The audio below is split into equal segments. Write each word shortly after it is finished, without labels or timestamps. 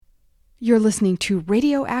You're listening to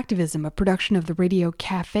Radio Activism, a production of the Radio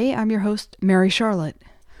Cafe. I'm your host, Mary Charlotte.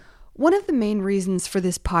 One of the main reasons for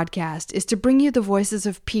this podcast is to bring you the voices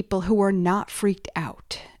of people who are not freaked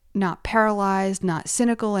out, not paralyzed, not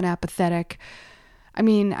cynical and apathetic. I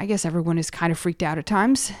mean, I guess everyone is kind of freaked out at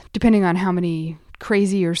times, depending on how many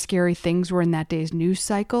crazy or scary things were in that day's news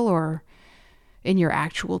cycle or in your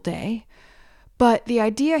actual day. But the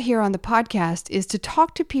idea here on the podcast is to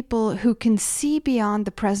talk to people who can see beyond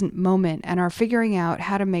the present moment and are figuring out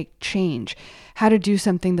how to make change, how to do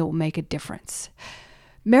something that will make a difference.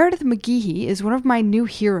 Meredith McGehee is one of my new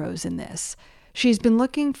heroes in this. She's been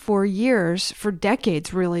looking for years, for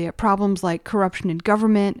decades really, at problems like corruption in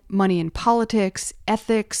government, money in politics,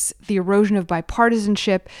 ethics, the erosion of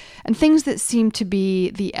bipartisanship, and things that seem to be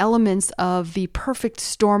the elements of the perfect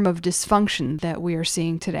storm of dysfunction that we are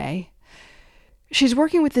seeing today. She's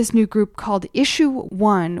working with this new group called Issue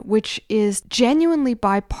One, which is genuinely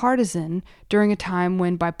bipartisan during a time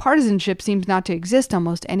when bipartisanship seems not to exist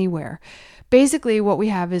almost anywhere. Basically, what we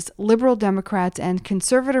have is liberal Democrats and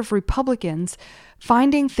conservative Republicans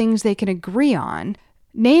finding things they can agree on,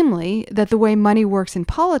 namely that the way money works in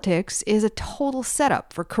politics is a total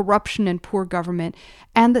setup for corruption and poor government,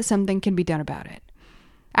 and that something can be done about it.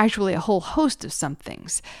 Actually, a whole host of some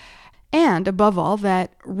things. And, above all,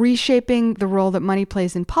 that reshaping the role that money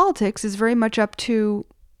plays in politics is very much up to,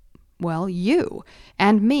 well, you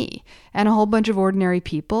and me and a whole bunch of ordinary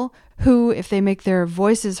people who, if they make their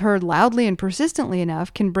voices heard loudly and persistently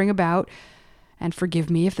enough, can bring about, and forgive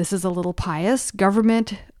me if this is a little pious,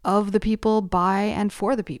 government of the people, by and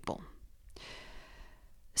for the people.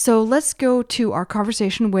 So let's go to our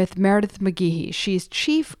conversation with Meredith McGehee. She's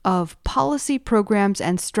Chief of Policy Programs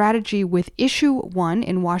and Strategy with Issue One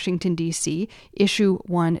in Washington, D.C.,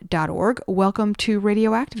 issue1.org. Welcome to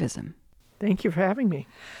Radio Activism. Thank you for having me.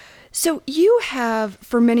 So you have,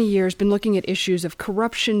 for many years, been looking at issues of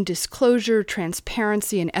corruption, disclosure,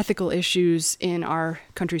 transparency, and ethical issues in our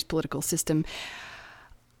country's political system.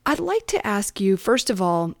 I'd like to ask you, first of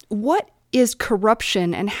all, what is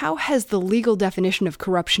corruption, and how has the legal definition of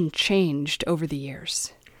corruption changed over the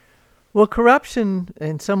years? Well, corruption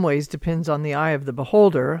in some ways depends on the eye of the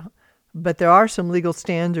beholder, but there are some legal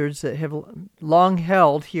standards that have long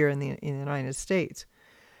held here in the United States.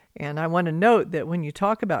 And I want to note that when you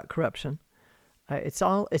talk about corruption, it's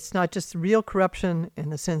not just real corruption in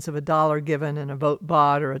the sense of a dollar given and a vote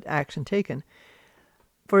bought or an action taken.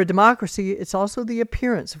 For a democracy, it's also the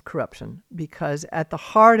appearance of corruption, because at the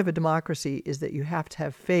heart of a democracy is that you have to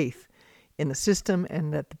have faith in the system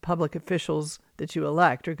and that the public officials that you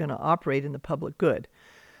elect are going to operate in the public good.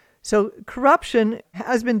 So corruption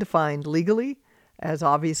has been defined legally as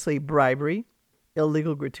obviously bribery,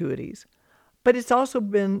 illegal gratuities, but it's also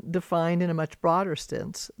been defined in a much broader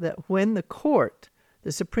sense that when the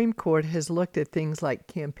Supreme Court has looked at things like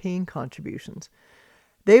campaign contributions,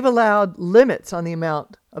 they've allowed limits on the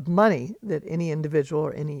amount of money that any individual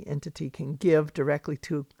or any entity can give directly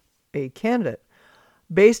to a candidate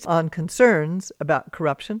based on concerns about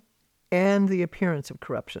corruption and the appearance of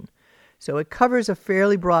corruption. So it covers a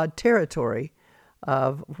fairly broad territory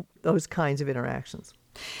of those kinds of interactions.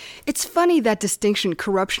 It's funny, that distinction,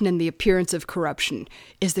 corruption and the appearance of corruption.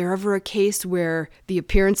 Is there ever a case where the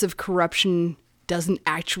appearance of corruption doesn't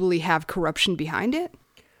actually have corruption behind it?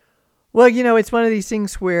 Well, it's one of these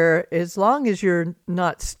things where as long as you're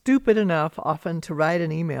not stupid enough often to write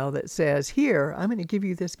an email that says, here, I'm going to give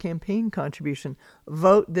you this campaign contribution,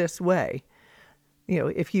 vote this way.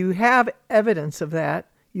 If you have evidence of that,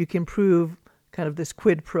 you can prove kind of this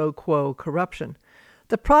quid pro quo corruption.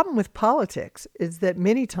 The problem with politics is that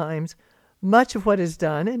many times much of what is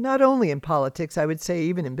done, and not only in politics, I would say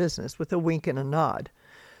even in business, with a wink and a nod.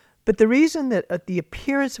 But the reason that the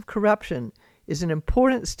appearance of corruption is an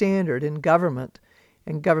important standard in government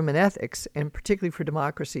and government ethics, and particularly for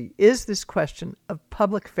democracy, is this question of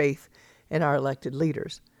public faith in our elected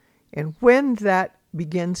leaders. And when that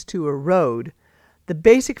begins to erode, the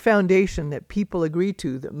basic foundation that people agree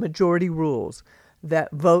to, that majority rules,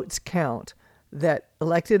 that votes count, that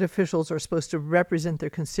elected officials are supposed to represent their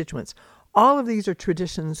constituents, all of these are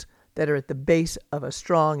traditions that are at the base of a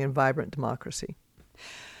strong and vibrant democracy.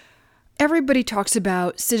 Everybody talks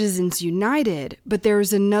about Citizens United, but there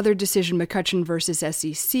is another decision, McCutcheon versus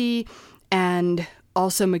SEC, and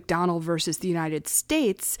also McDonnell versus the United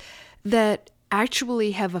States, that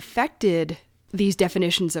actually have affected these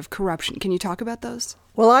definitions of corruption. Can you talk about those?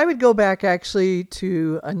 Well, I would go back actually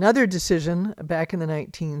to another decision back in the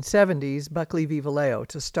 1970s, Buckley v. Valeo,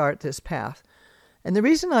 to start this path. And the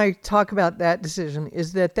reason I talk about that decision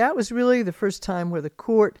is that that was really the first time where the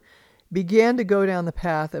court began to go down the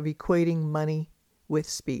path of equating money with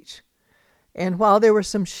speech. And while there were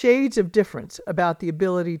some shades of difference about the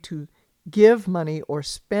ability to give money or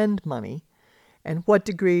spend money and what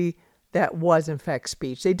degree that was in fact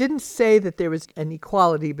speech, they didn't say that there was an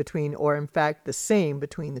equality between, or in fact the same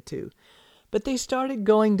between the two. But they started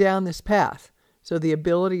going down this path. So the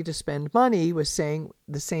ability to spend money was saying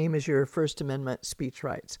the same as your First Amendment speech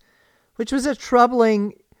rights, which was a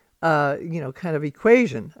troubling, kind of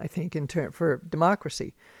equation, I think, for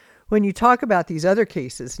democracy. When you talk about these other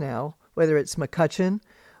cases now, whether it's McCutcheon,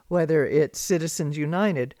 whether it's Citizens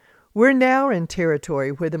United, we're now in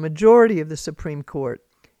territory where the majority of the Supreme Court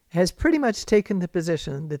has pretty much taken the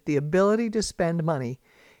position that the ability to spend money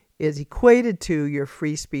is equated to your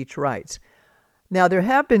free speech rights. Now, there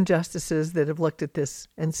have been justices that have looked at this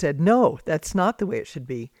and said, no, that's not the way it should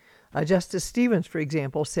be. Justice Stevens, for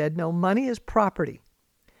example, said, no, money is property.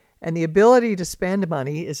 And the ability to spend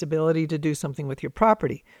money is ability to do something with your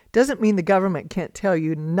property. Doesn't mean the government can't tell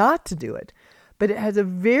you not to do it, but it has a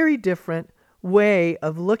very different way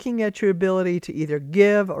of looking at your ability to either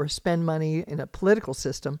give or spend money in a political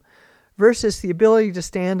system versus the ability to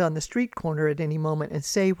stand on the street corner at any moment and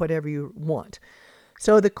say whatever you want.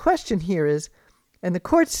 So the question here is, and the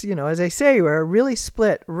courts, as I say, are really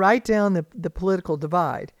split right down the political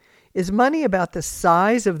divide. Is money about the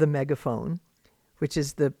size of the megaphone, which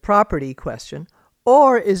is the property question,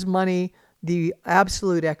 or is money the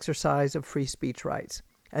absolute exercise of free speech rights?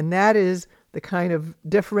 And that is the kind of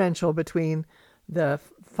differential between the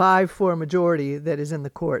 5-4 majority that is in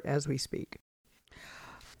the court as we speak.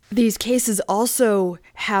 These cases also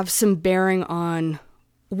have some bearing on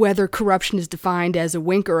whether corruption is defined as a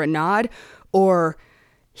wink or a nod, or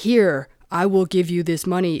here, I will give you this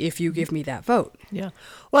money if you give me that vote. Yeah.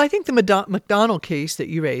 Well, I think the McDonald case that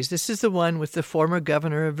you raised, this is the one with the former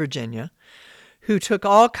governor of Virginia, who took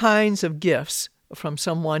all kinds of gifts from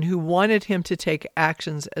someone who wanted him to take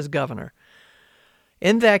actions as governor.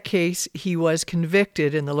 In that case, he was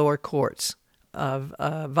convicted in the lower courts of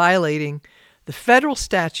violating the federal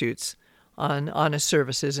statutes on honest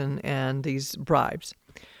services and these bribes.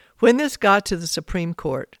 When this got to the Supreme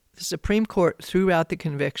Court threw out the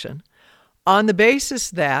conviction on the basis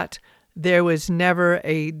that there was never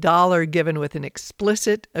a dollar given with an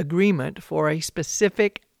explicit agreement for a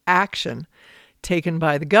specific action taken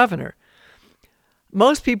by the governor.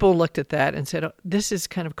 Most people looked at that and said, oh, this is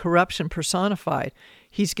kind of corruption personified.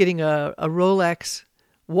 He's getting a Rolex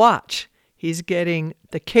watch. He's getting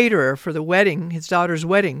the caterer for the wedding, his daughter's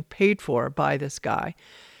wedding, paid for by this guy.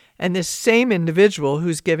 And this same individual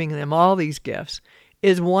who's giving them all these gifts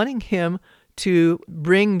is wanting him to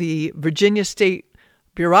bring the Virginia state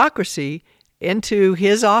bureaucracy into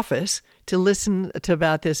his office to listen to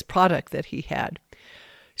about this product that he had.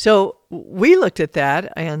 So we looked at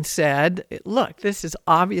that and said, look, this is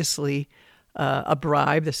obviously a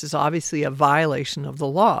bribe. This is obviously a violation of the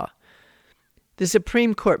law. The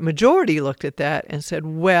Supreme Court majority looked at that and said,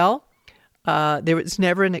 well, there was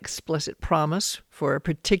never an explicit promise for a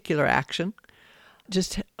particular action.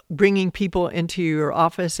 Just bringing people into your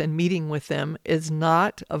office and meeting with them is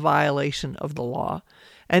not a violation of the law.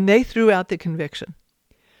 And they threw out the conviction.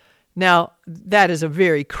 Now, that is a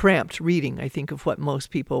very cramped reading, I think, of what most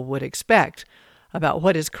people would expect about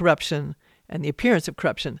what is corruption and the appearance of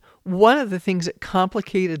corruption. One of the things that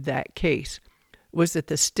complicated that case was that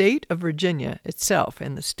the state of Virginia itself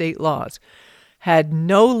and the state laws had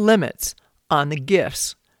no limits on the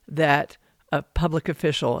gifts that a public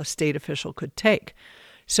official, a state official, could take.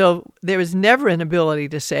 So there was never an ability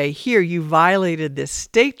to say, here, you violated this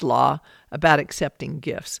state law about accepting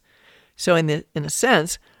gifts. So in a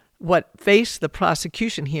sense, what faced the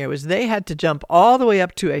prosecution here was they had to jump all the way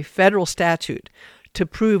up to a federal statute to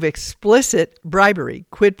prove explicit bribery,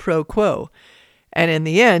 quid pro quo. And in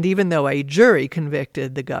the end, even though a jury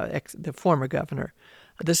convicted the former governor,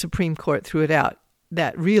 the Supreme Court threw it out.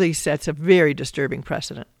 That really sets a very disturbing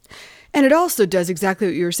precedent. And it also does exactly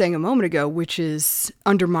what you were saying a moment ago, which is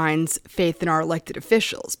undermines faith in our elected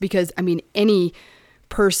officials. Because, any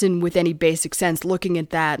person with any basic sense looking at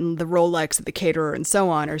that and the Rolex of the caterer and so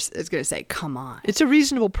on is going to say, come on. It's a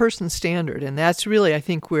reasonable person standard. And that's really, I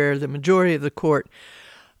think, where the majority of the court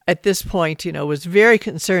at this point, was very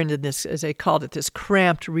concerned in this, as they called it, this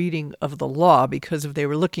cramped reading of the law because they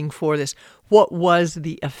were looking for this, what was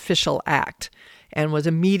the official act? And was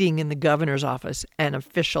a meeting in the governor's office an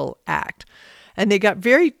official act? And they got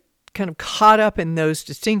very kind of caught up in those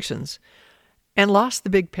distinctions and lost the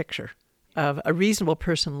big picture of a reasonable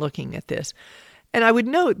person looking at this. And I would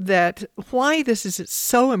note that why this is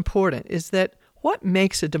so important is that what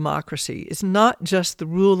makes a democracy is not just the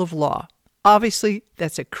rule of law. Obviously,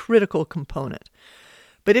 that's a critical component.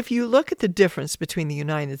 But if you look at the difference between the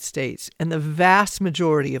United States and the vast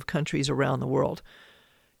majority of countries around the world,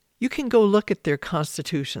 you can go look at their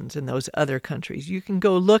constitutions in those other countries. You can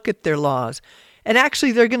go look at their laws. And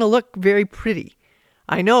actually, they're going to look very pretty.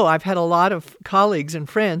 I know I've had a lot of colleagues and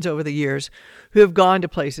friends over the years who have gone to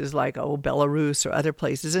places like, Belarus or other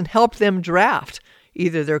places and helped them draft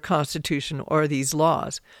either their constitution or these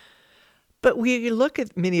laws. But we look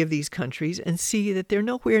at many of these countries and see that they're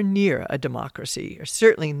nowhere near a democracy, or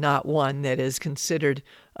certainly not one that is considered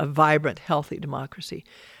a vibrant, healthy democracy.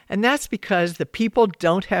 And that's because the people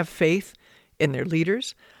don't have faith in their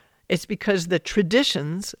leaders. It's because the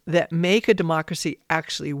traditions that make a democracy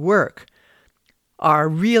actually work are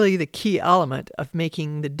really the key element of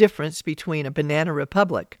making the difference between a banana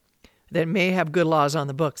republic that may have good laws on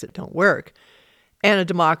the books that don't work and a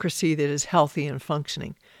democracy that is healthy and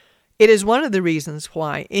functioning. It is one of the reasons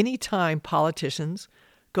why any time politicians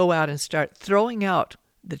go out and start throwing out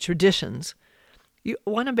the traditions, you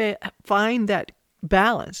want to find that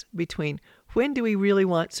balance between when do we really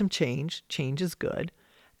want some change is good,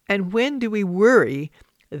 and when do we worry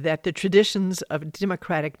that the traditions of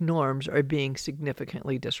democratic norms are being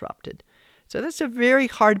significantly disrupted. So that's a very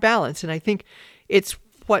hard balance, and I think it's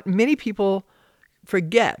what many people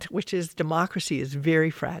forget, which is democracy is very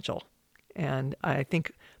fragile. And I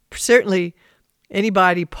think certainly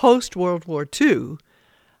anybody post-World War II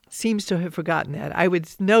seems to have forgotten that. I would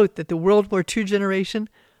note that the World War II generation,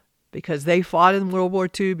 because they fought in World War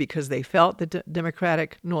II, because they felt that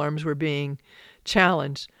democratic norms were being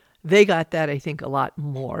challenged, they got that, I think, a lot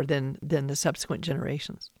more than the subsequent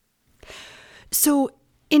generations. So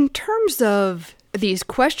in terms of these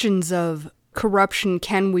questions of corruption,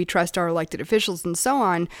 can we trust our elected officials and so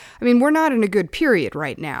on, I mean, we're not in a good period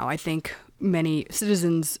right now. I think many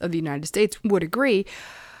citizens of the United States would agree.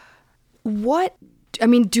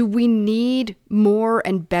 Do we need more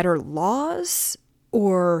and better laws,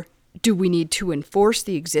 or do we need to enforce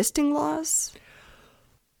the existing laws?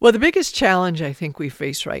 Well, the biggest challenge I think we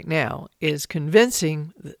face right now is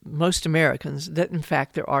convincing most Americans that, in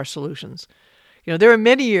fact, there are solutions. There are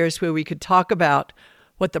many years where we could talk about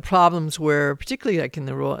what the problems were, particularly like in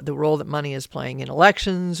the role that money is playing in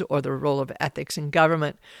elections or the role of ethics in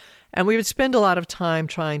government. And we would spend a lot of time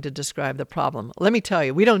trying to describe the problem. Let me tell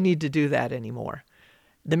you, we don't need to do that anymore.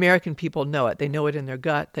 The American people know it. They know it in their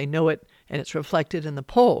gut. They know it, and it's reflected in the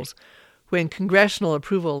polls. When congressional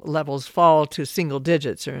approval levels fall to single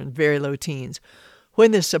digits or in very low teens,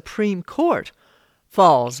 when the Supreme Court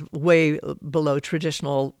falls way below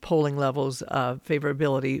traditional polling levels of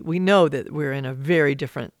favorability, we know that we're in a very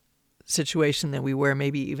different situation than we were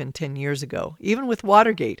maybe even 10 years ago. Even with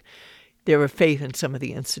Watergate, there were faith in some of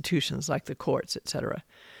the institutions like the courts, etc.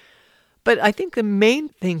 But I think the main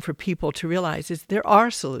thing for people to realize is there are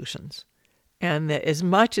solutions, and that as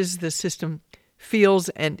much as the system feels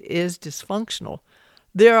and is dysfunctional,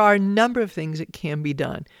 there are a number of things that can be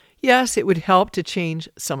done. Yes, it would help to change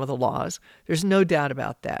some of the laws. There's no doubt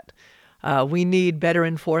about that. We need better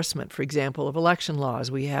enforcement, for example, of election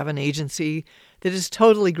laws. We have an agency that is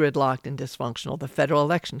totally gridlocked and dysfunctional, the Federal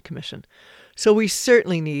Election Commission. So we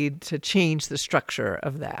certainly need to change the structure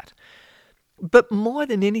of that. But more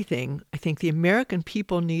than anything, I think the American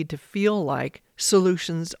people need to feel like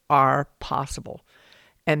solutions are possible.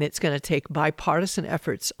 And it's going to take bipartisan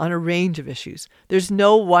efforts on a range of issues. There's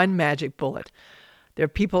no one magic bullet. There are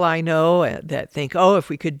people I know that think, if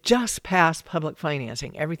we could just pass public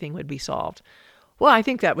financing, everything would be solved. Well, I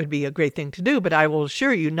think that would be a great thing to do, but I will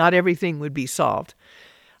assure you not everything would be solved.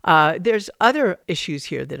 There's other issues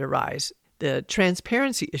here that arise. The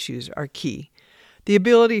transparency issues are key. The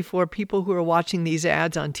ability for people who are watching these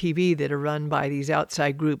ads on TV that are run by these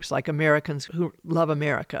outside groups like Americans Who Love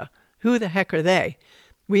America. Who the heck are they?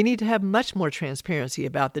 We need to have much more transparency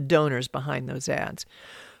about the donors behind those ads.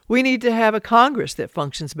 We need to have a Congress that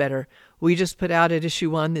functions better. We just put out at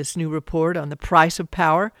Issue 1 this new report on the price of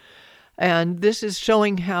power. And this is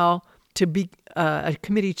showing how to be a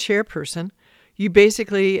committee chairperson, you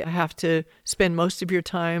basically have to spend most of your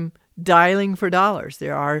time dialing for dollars.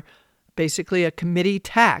 There are basically a committee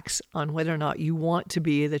tax on whether or not you want to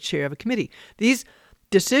be the chair of a committee. These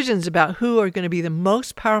decisions about who are going to be the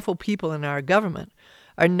most powerful people in our government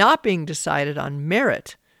are not being decided on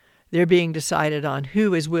merit. They're being decided on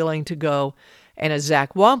who is willing to go. And as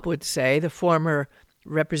Zach Wamp would say, the former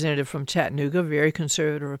representative from Chattanooga, very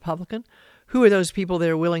conservative Republican, who are those people that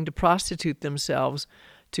are willing to prostitute themselves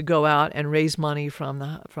to go out and raise money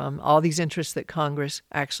from all these interests that Congress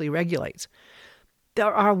actually regulates?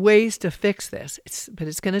 There are ways to fix this, but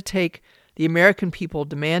it's going to take the American people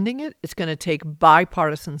demanding it. It's going to take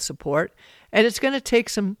bipartisan support, and it's going to take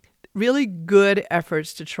some really good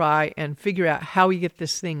efforts to try and figure out how we get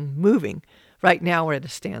this thing moving. Right now, we're at a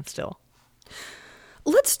standstill.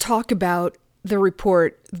 Let's talk about the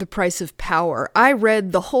report, The Price of Power. I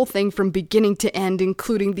read the whole thing from beginning to end,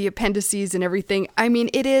 including the appendices and everything. I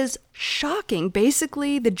mean, it is shocking.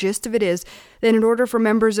 Basically, the gist of it is that in order for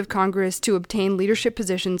members of Congress to obtain leadership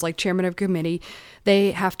positions like chairman of a committee,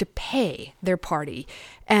 they have to pay their party.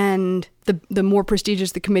 And the more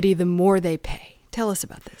prestigious the committee, the more they pay. Tell us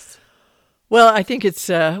about this. Well, I think it's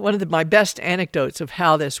one of my best anecdotes of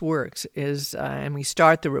how this works is, and we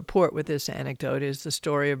start the report with this anecdote, is the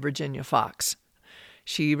story of Virginia Fox.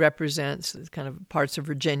 She represents kind of parts of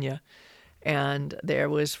Virginia, and there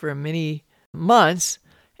was for many months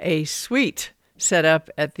a suite set up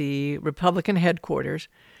at the Republican headquarters,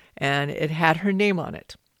 and it had her name on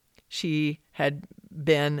it. She had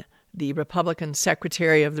been the Republican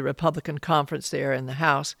secretary of the Republican conference there in the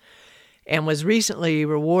House, and was recently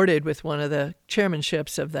rewarded with one of the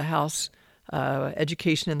chairmanships of the House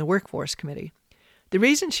Education and the Workforce Committee. The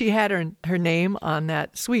reason she had her name on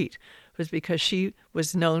that suite was because she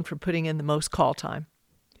was known for putting in the most call time.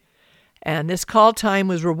 And this call time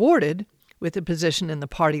was rewarded with a position in the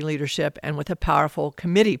party leadership and with a powerful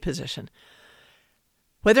committee position.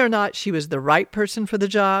 Whether or not she was the right person for the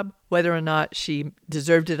job, whether or not she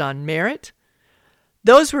deserved it on merit,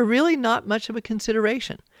 those were really not much of a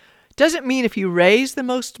consideration. Doesn't mean if you raise the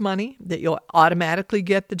most money that you'll automatically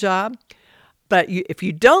get the job. But if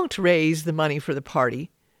you don't raise the money for the party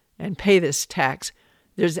and pay this tax,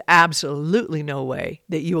 there's absolutely no way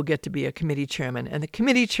that you will get to be a committee chairman. And the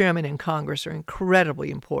committee chairmen in Congress are incredibly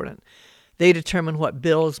important. They determine what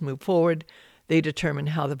bills move forward. They determine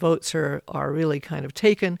how the votes are really kind of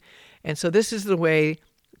taken. And so this is the way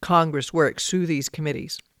Congress works through these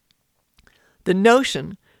committees. The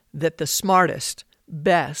notion that the smartest,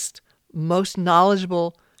 best, most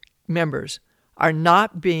knowledgeable members are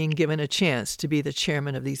not being given a chance to be the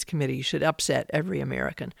chairman of these committees should upset every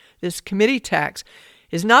American. This committee tax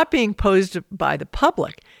is not being imposed by the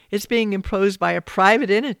public. It's being imposed by a private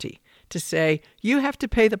entity to say, you have to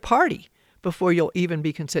pay the party before you'll even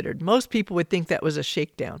be considered. Most people would think that was a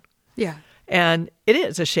shakedown. Yeah. And it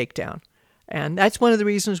is a shakedown. And that's one of the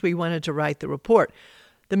reasons we wanted to write the report.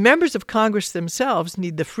 The members of Congress themselves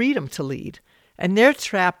need the freedom to lead. And they're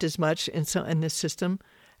trapped as much in this system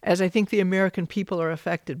as I think the American people are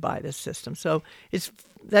affected by this system. So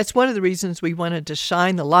that's one of the reasons we wanted to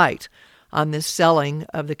shine the light on this selling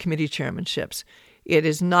of the committee chairmanships. It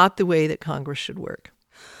is not the way that Congress should work.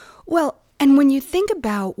 Well, and when you think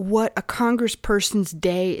about what a congressperson's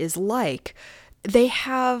day is like, they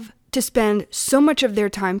have to spend so much of their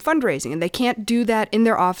time fundraising, and they can't do that in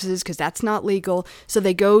their offices because that's not legal. So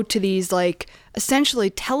they go to these essentially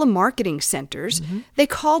telemarketing centers. Mm-hmm. They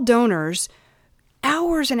call donors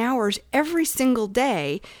hours and hours every single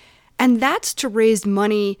day, and that's to raise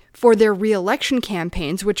money for their re-election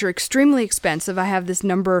campaigns, which are extremely expensive. I have this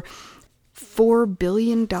number, $4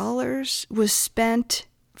 billion was spent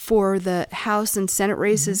for the House and Senate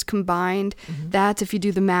races mm-hmm. combined. Mm-hmm. That's, if you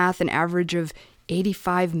do the math, an average of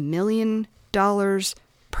 $85 million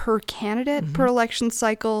per candidate mm-hmm. per election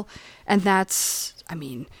cycle. And that's, I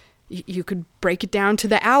mean, you could break it down to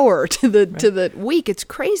the hour, to the week. It's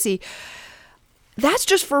crazy. That's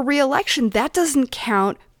just for re-election. That doesn't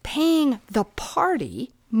count paying the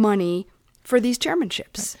party money for these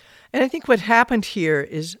chairmanships. And I think what happened here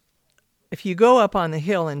is if you go up on the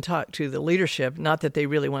Hill and talk to the leadership, not that they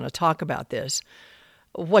really want to talk about this,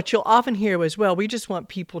 what you'll often hear was, well, we just want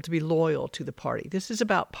people to be loyal to the party. This is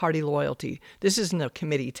about party loyalty. This isn't a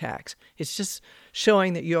committee tax. It's just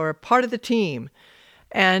showing that you're part of the team.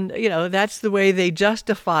 And, that's the way they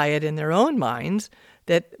justify it in their own minds,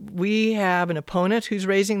 that we have an opponent who's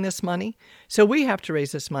raising this money, so we have to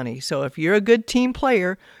raise this money. So if you're a good team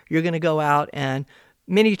player, you're going to go out and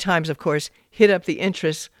many times, of course, hit up the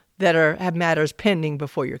interests that have matters pending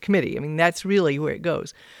before your committee. I mean, that's really where it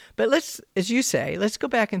goes. But let's go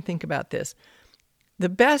back and think about this. The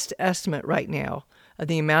best estimate right now of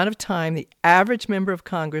the amount of time the average member of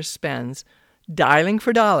Congress spends dialing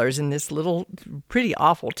for dollars in this little, pretty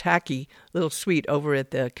awful, tacky little suite over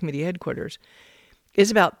at the committee headquarters is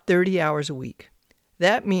about 30 hours a week.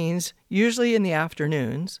 That means usually in the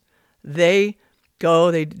afternoons, they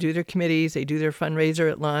do their committees, they do their fundraiser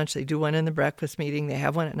at lunch, they do one in the breakfast meeting, they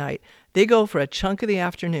have one at night. They go for a chunk of the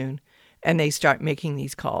afternoon and they start making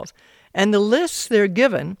these calls. And the lists they're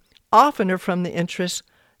given often are from the interests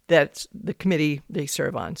that the committee they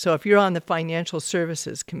serve on. So if you're on the Financial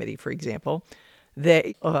Services Committee, for example,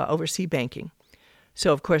 they oversee banking.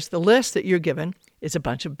 So, of course, the list that you're given is a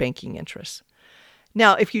bunch of banking interests.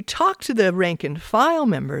 Now, if you talk to the rank and file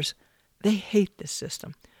members, they hate this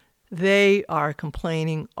system. They are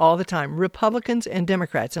complaining all the time, Republicans and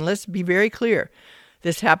Democrats. And let's be very clear.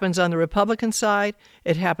 This happens on the Republican side.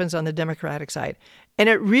 It happens on the Democratic side. And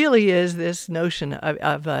it really is this notion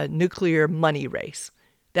of a nuclear money race.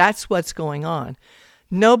 That's what's going on.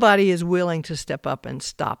 Nobody is willing to step up and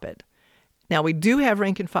stop it. Now, we do have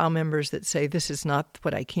rank and file members that say this is not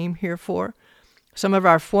what I came here for. Some of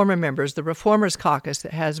our former members, the Reformers Caucus,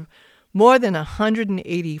 that has more than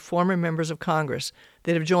 180 former members of Congress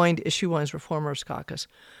that have joined Issue One's Reformers Caucus,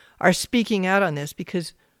 are speaking out on this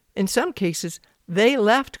because, in some cases, they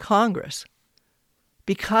left Congress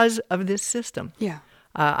because of this system. Yeah.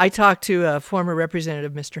 I talked to a former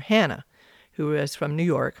representative, Mr. Hanna, who is from New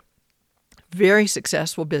York, very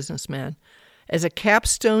successful businessman. As a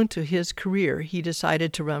capstone to his career, he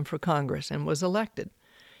decided to run for Congress and was elected.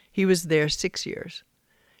 He was there 6 years.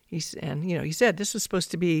 He said, this was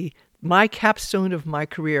supposed to be my capstone of my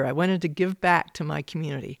career. I wanted to give back to my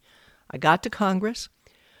community. I got to Congress,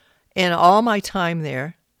 and all my time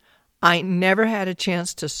there, I never had a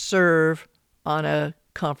chance to serve on a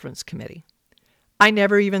conference committee. I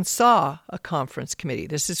never even saw a conference committee.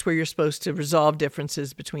 This is where you're supposed to resolve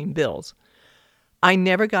differences between bills. I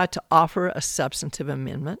never got to offer a substantive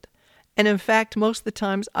amendment. And in fact, most of the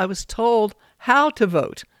times I was told how to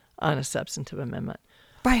vote on a substantive amendment.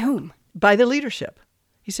 By whom? By the leadership.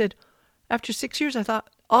 He said, after 6 years, I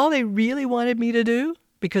thought all they really wanted me to do,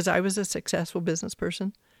 because I was a successful business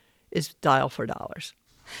person, is dial for dollars.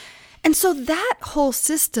 And so that whole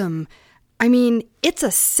system, I mean, it's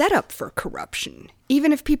a setup for corruption.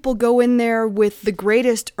 Even if people go in there with the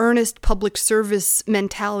greatest earnest public service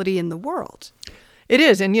mentality in the world. It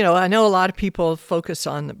is. And, I know a lot of people focus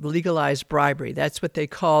on legalized bribery. That's what they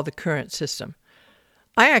call the current system.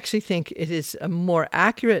 I actually think it is a more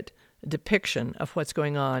accurate depiction of what's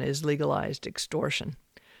going on is legalized extortion,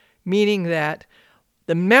 meaning that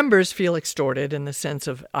the members feel extorted in the sense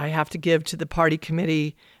of, I have to give to the party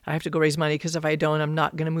committee, I have to go raise money because if I don't, I'm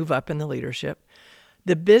not going to move up in the leadership.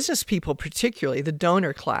 The business people, particularly the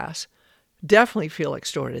donor class, definitely feel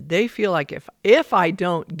extorted. They feel like if I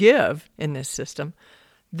don't give in this system,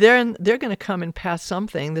 then they're going to come and pass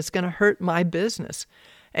something that's going to hurt my business.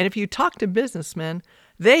 And if you talk to businessmen,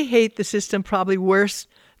 they hate the system probably worse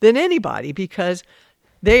than anybody because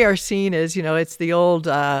they are seen as, it's the old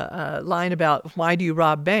line about why do you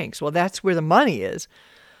rob banks? Well, that's where the money is.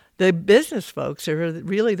 The business folks are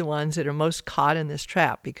really the ones that are most caught in this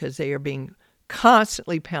trap because they are being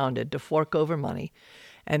constantly pounded to fork over money.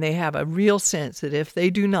 And they have a real sense that if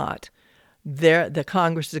they do not, the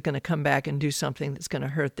Congress is going to come back and do something that's going to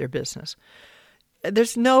hurt their business.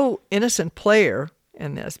 There's no innocent player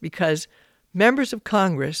in this because members of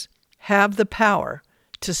Congress have the power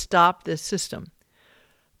to stop this system.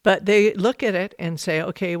 But they look at it and say,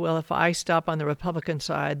 okay, well, if I stop on the Republican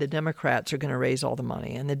side, the Democrats are going to raise all the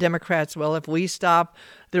money. And the Democrats, well, if we stop,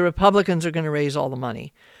 the Republicans are going to raise all the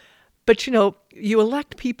money. But, you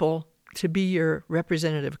elect people to be your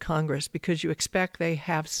representative of Congress because you expect they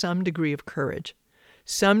have some degree of courage,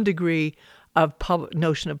 some degree of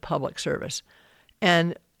notion of public service.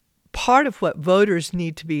 And part of what voters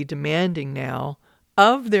need to be demanding now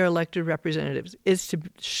of their elected representatives is to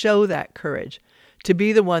show that courage, to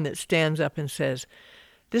be the one that stands up and says,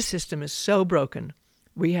 this system is so broken.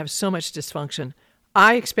 We have so much dysfunction.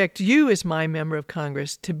 I expect you as my member of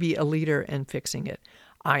Congress to be a leader in fixing it.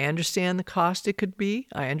 I understand the cost it could be.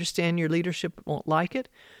 I understand your leadership won't like it,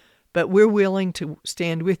 but we're willing to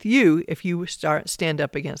stand with you if you stand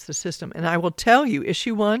up against the system. And I will tell you,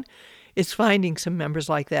 Issue One is finding some members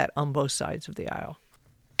like that on both sides of the aisle.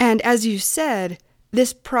 And as you said,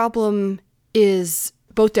 this problem is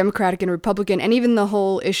both Democratic and Republican, and even the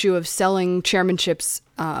whole issue of selling chairmanships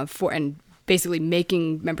and basically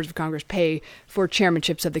making members of Congress pay for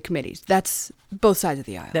chairmanships of the committees. That's both sides of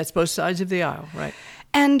the aisle. That's both sides of the aisle, right.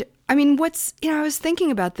 And I mean, I was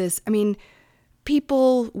thinking about this. I mean,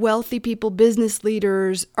 wealthy people, business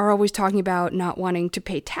leaders are always talking about not wanting to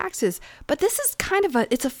pay taxes, but this is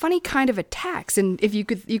it's a funny kind of a tax. And if you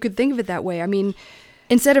could think of it that way, I mean,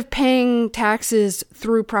 instead of paying taxes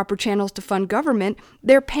through proper channels to fund government,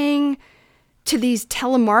 they're paying to these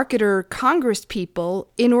telemarketer Congress people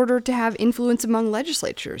in order to have influence among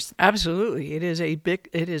legislatures. Absolutely. It is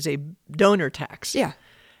a donor tax. Yeah.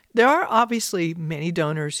 There are obviously many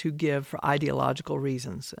donors who give for ideological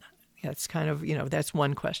reasons. That's kind of, that's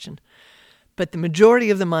one question. But the majority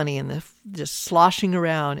of the money and just sloshing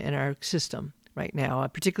around in our system right now,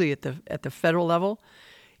 particularly at the federal level,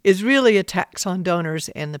 is really a tax on donors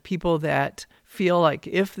and the people that feel like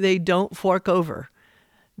if they don't fork over,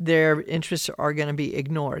 their interests are going to be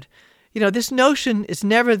ignored. This notion is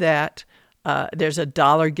never that there's a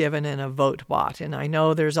dollar given and a vote bought. And I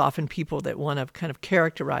know there's often people that want to kind of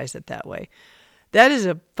characterize it that way. That is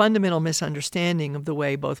a fundamental misunderstanding of the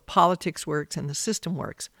way both politics works and the system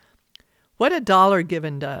works. What a dollar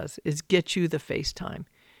given does is get you the face time.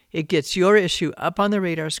 It gets your issue up on the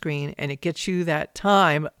radar screen, and it gets you that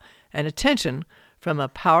time and attention from a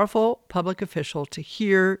powerful public official to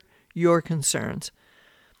hear your concerns.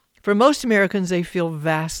 For most Americans, they feel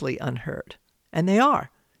vastly unheard, and they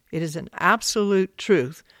are. It is an absolute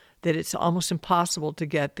truth that it's almost impossible to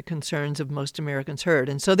get the concerns of most Americans heard,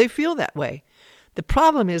 and so they feel that way. The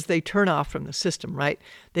problem is they turn off from the system, right?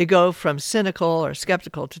 They go from cynical or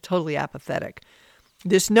skeptical to totally apathetic.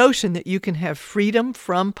 This notion that you can have freedom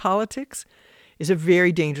from politics is a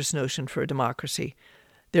very dangerous notion for a democracy.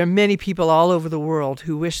 There are many people all over the world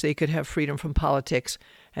who wish they could have freedom from politics,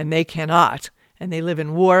 and they cannot. And they live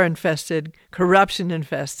in war-infested,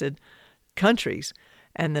 corruption-infested countries.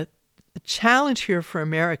 And the challenge here for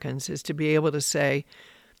Americans is to be able to say,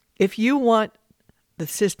 if you want the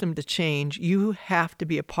system to change, you have to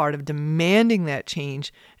be a part of demanding that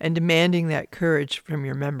change and demanding that courage from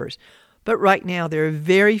your members. But right now, there are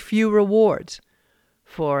very few rewards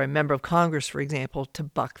for a member of Congress, for example, to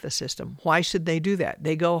buck the system. Why should they do that?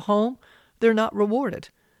 They go home, they're not rewarded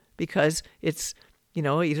because it's,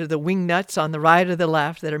 either the wingnuts on the right or the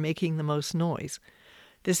left that are making the most noise.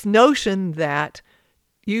 This notion that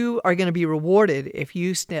you are going to be rewarded if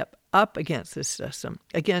you step up against this system,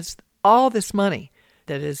 against all this money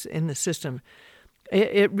that is in the system,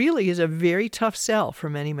 it really is a very tough sell for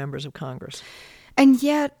many members of Congress. And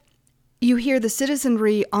yet, you hear the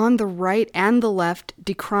citizenry on the right and the left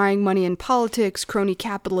decrying money in politics, crony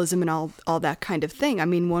capitalism, and all that kind of thing. I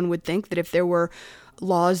mean, one would think that if there were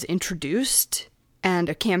laws introduced and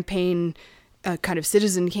a campaign, a kind of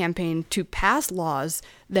citizen campaign to pass laws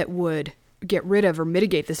that would get rid of or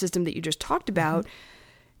mitigate the system that you just talked about,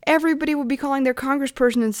 everybody would be calling their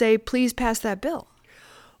congressperson and say, please pass that bill.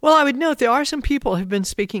 Well, I would note there are some people who have been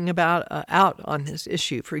speaking out on this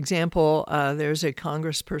issue. For example, there's a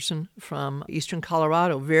congressperson from eastern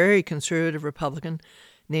Colorado, very conservative Republican,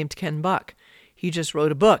 named Ken Buck. He just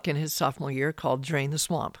wrote a book in his sophomore year called Drain the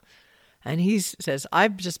Swamp. And he says,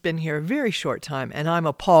 I've just been here a very short time, and I'm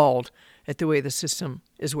appalled at the way the system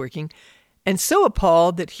is working. And so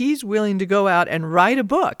appalled that he's willing to go out and write a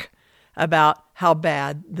book about how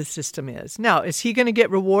bad the system is. Now, is he going to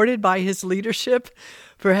get rewarded by his leadership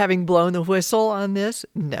for having blown the whistle on this?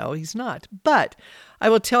 No, he's not. But I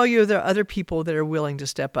will tell you there are other people that are willing to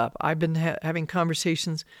step up. I've been having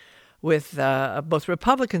conversations with both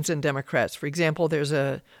Republicans and Democrats. For example, there's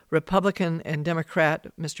a Republican and Democrat,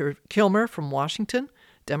 Mr. Kilmer from Washington,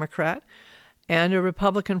 Democrat, and a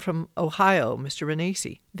Republican from Ohio, Mr.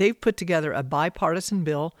 Renacci. They've put together a bipartisan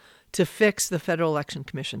bill to fix the Federal Election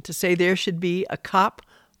Commission, to say there should be a cop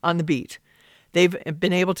on the beat. They've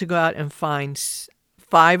been able to go out and find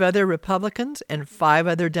 5 other Republicans and 5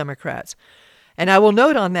 other Democrats. And I will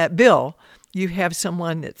note on that bill, you have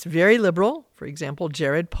someone that's very liberal, for example,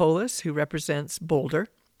 Jared Polis, who represents Boulder,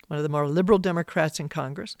 one of the more liberal Democrats in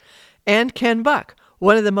Congress, and Ken Buck,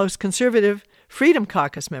 one of the most conservative Freedom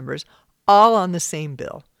Caucus members, all on the same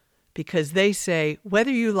bill, because they say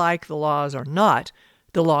whether you like the laws or not,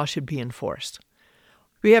 the law should be enforced.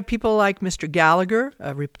 We have people like Mr. Gallagher,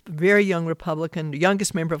 a very young Republican, the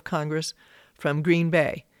youngest member of Congress from Green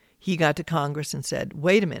Bay. He got to Congress and said,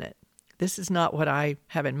 wait a minute, this is not what I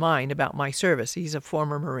have in mind about my service. He's a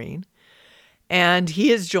former Marine. And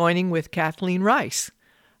he is joining with Kathleen Rice,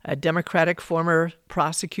 a Democratic former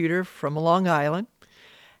prosecutor from Long Island.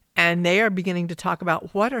 And they are beginning to talk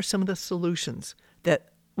about what are some of the solutions that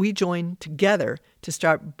we join together to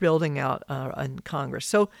start building out in Congress.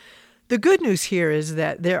 So the good news here is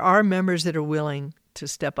that there are members that are willing to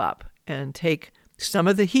step up and take some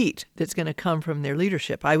of the heat that's going to come from their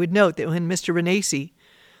leadership. I would note that when Mr. Renacci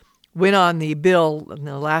went on the bill in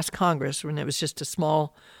the last Congress, when it was just a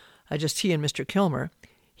small, just he and Mr. Kilmer,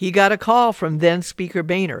 he got a call from then Speaker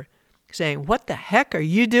Boehner saying, what the heck are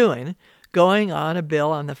you doing going on a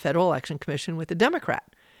bill on the Federal Election Commission with a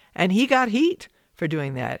Democrat? And he got heat for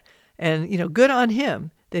doing that. And, good on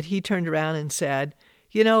him that he turned around and said,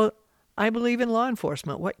 I believe in law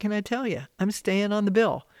enforcement. What can I tell you? I'm staying on the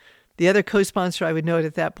bill. The other co-sponsor I would note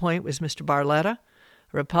at that point was Mr. Barletta, a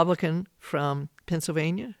Republican from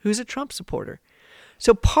Pennsylvania, who's a Trump supporter.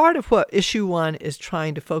 So part of what Issue 1 is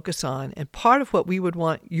trying to focus on, and part of what we would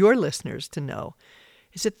want your listeners to know,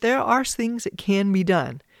 is that there are things that can be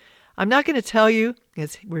done. I'm not going to tell you,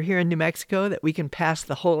 as we're here in New Mexico, that we can pass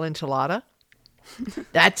the whole enchilada.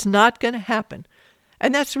 That's not going to happen.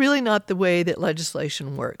 And that's really not the way that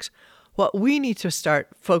legislation works. What we need to start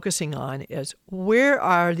focusing on is where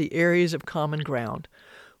are the areas of common ground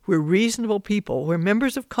where reasonable people, where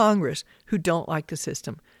members of Congress who don't like the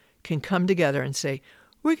system can come together and say,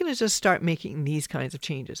 we're going to just start making these kinds of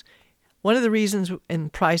changes. One of the reasons in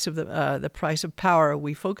the price of power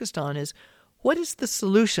we focused on is what is the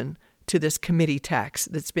solution to this committee tax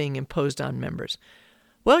that's being imposed on members?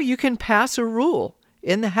 Well, you can pass a rule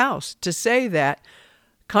in the House to say that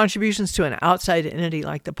contributions to an outside entity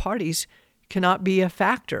like the parties cannot be a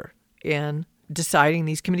factor in deciding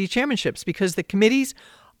these committee chairmanships because the committees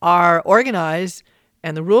are organized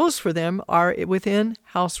and the rules for them are within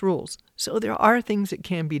House rules. So there are things that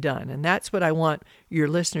can be done. And that's what I want your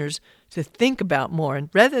listeners to think about more. And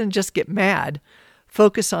rather than just get mad,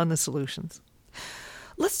 focus on the solutions.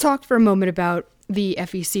 Let's talk for a moment about the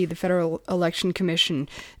FEC, the Federal Election Commission.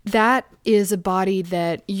 That is a body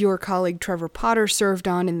that your colleague Trevor Potter served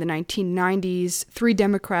on in the 1990s. 3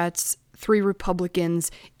 Democrats, 3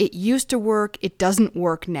 Republicans. It used to work. It doesn't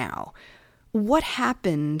work now. What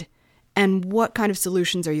happened and what kind of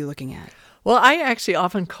solutions are you looking at? Well, I actually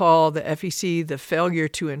often call the FEC the failure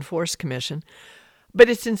to enforce commission, but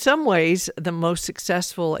it's in some ways the most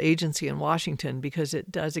successful agency in Washington because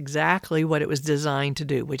it does exactly what it was designed to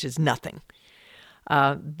do, which is nothing.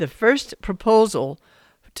 The first proposal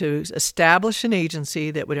to establish an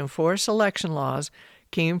agency that would enforce election laws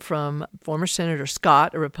came from former Senator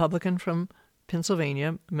Scott, a Republican from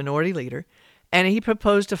Pennsylvania, minority leader, and he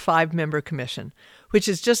proposed a 5-member commission, which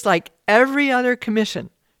is just like every other commission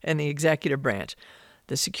in the executive branch.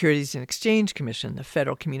 The Securities and Exchange Commission, the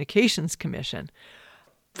Federal Communications Commission,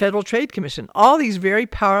 Federal Trade Commission, all these very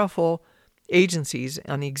powerful agencies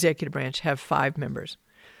on the executive branch have 5 members.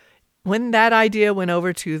 When that idea went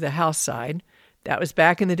over to the House side, that was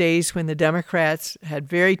back in the days when the Democrats had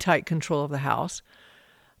very tight control of the House,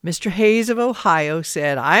 Mr. Hayes of Ohio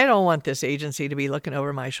said, I don't want this agency to be looking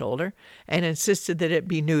over my shoulder, and insisted that it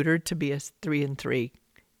be neutered to be a 3-3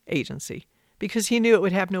 agency because he knew it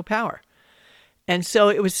would have no power. And so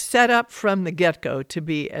it was set up from the get-go to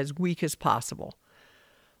be as weak as possible.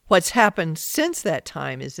 What's happened since that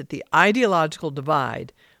time is that the ideological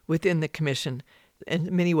divide within the commission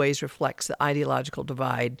in many ways reflects the ideological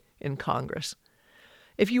divide in Congress.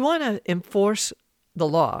 If you want to enforce the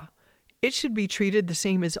law, it should be treated the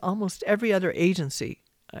same as almost every other agency.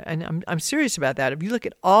 And I'm serious about that. If you look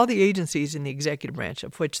at all the agencies in the executive branch,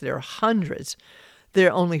 of which there are hundreds, there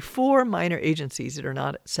are only 4 minor agencies that are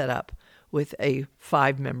not set up with a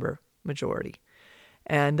 5-member majority.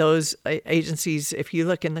 And those agencies, if you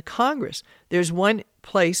look in the Congress, there's one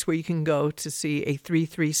place where you can go to see a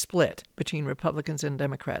 3-3 split between Republicans and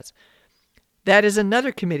Democrats. That is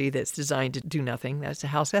another committee that's designed to do nothing. That's the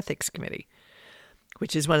House Ethics Committee,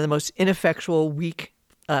 which is one of the most ineffectual, weak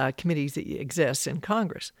committees that exists in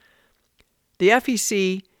Congress. The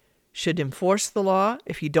FEC should enforce the law.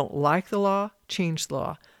 If you don't like the law, change the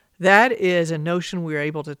law. That is a notion we're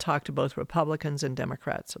able to talk to both Republicans and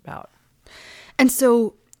Democrats about. And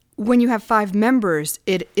so when you have 5 members,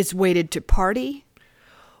 it's weighted to party?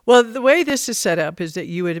 Well, the way this is set up is that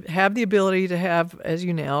you would have the ability to have, as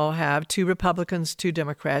you now have, 2 Republicans, 2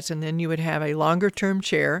 Democrats, and then you would have a longer-term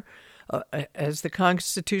chair, as the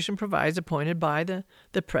Constitution provides, appointed by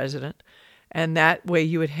the president. And that way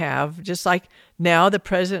you would have, just like now the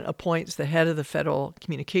president appoints the head of the Federal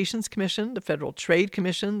Communications Commission, the Federal Trade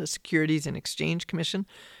Commission, the Securities and Exchange Commission,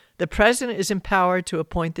 the president is empowered to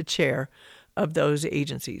appoint the chair of those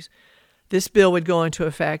agencies. This bill would go into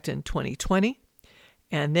effect in 2020.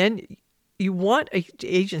 And then you want an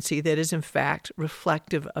agency that is, in fact,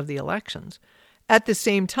 reflective of the elections. At the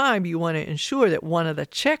same time, you want to ensure that one of the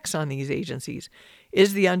checks on these agencies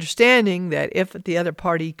is the understanding that if the other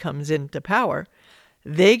party comes into power,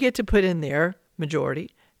 they get to put in their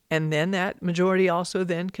majority, and then that majority also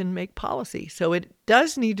then can make policy. So it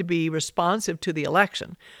does need to be responsive to the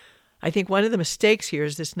election. I think one of the mistakes here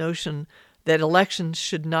is this notion that elections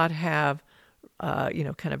should not have,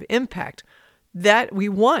 kind of impact that we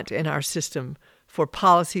want in our system for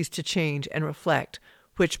policies to change and reflect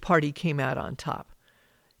which party came out on top.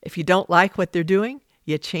 If you don't like what they're doing,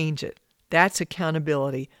 you change it. That's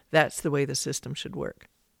accountability. That's the way the system should work.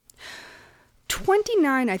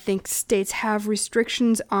 29, I think, states have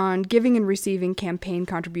restrictions on giving and receiving campaign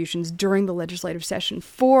contributions during the legislative session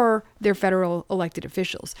for their federal elected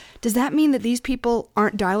officials. Does that mean that these people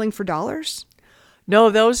aren't dialing for dollars? No,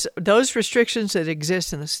 those restrictions that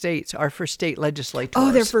exist in the states are for state legislators.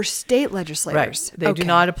 Oh, they're for state legislators. Right. They do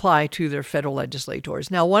not apply to their federal legislators.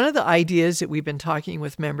 Now, one of the ideas that we've been talking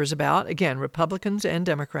with members about, again, Republicans and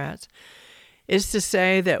Democrats, is to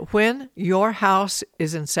say that when your House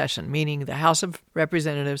is in session, meaning the House of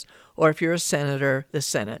Representatives, or if you're a senator, the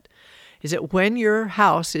Senate, is that when your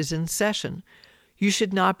House is in session, you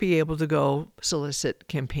should not be able to go solicit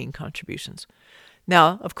campaign contributions.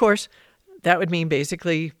 Now, of course, that would mean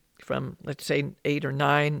basically from, let's say, 8 or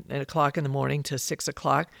 9 o'clock in the morning to 6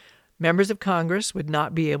 o'clock, members of Congress would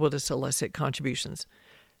not be able to solicit contributions.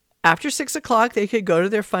 After 6 o'clock, they could go to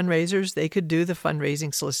their fundraisers. They could do the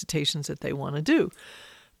fundraising solicitations that they want to do.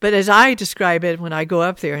 But as I describe it when I go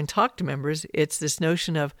up there and talk to members, it's this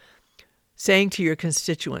notion of saying to your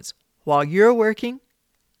constituents, while you're working,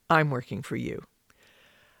 I'm working for you.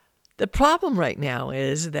 The problem right now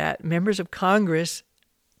is that members of Congress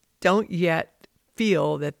don't yet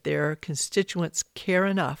feel that their constituents care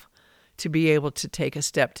enough to be able to take a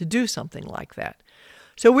step to do something like that.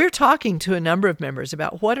 So we're talking to a number of members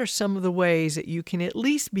about what are some of the ways that you can at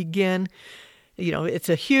least begin. It's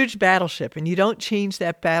a huge battleship, and you don't change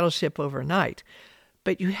that battleship overnight,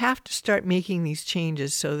 but you have to start making these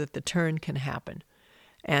changes so that the turn can happen.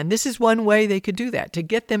 And this is one way they could do that, to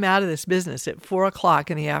get them out of this business at 4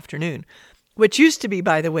 o'clock in the afternoon, which used to be,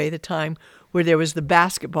 by the way, the time where there was the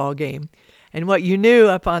basketball game. And what you knew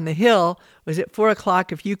up on the Hill was at 4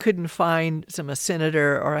 o'clock, if you couldn't find a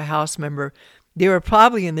senator or a House member, they were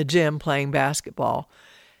probably in the gym playing basketball.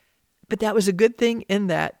 But that was a good thing in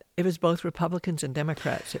that it was both Republicans and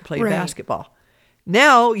Democrats that played basketball.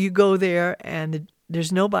 Now you go there and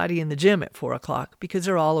there's nobody in the gym at 4 o'clock because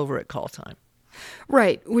they're all over at call time.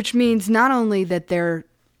 Right, which means not only that they're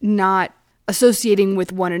not associating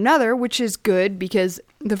with one another, which is good because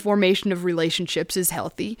the formation of relationships is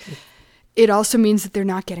healthy, it also means that they're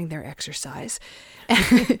not getting their exercise.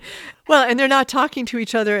 Well, and they're not talking to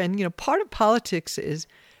each other. And, part of politics is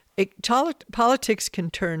politics can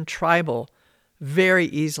turn tribal very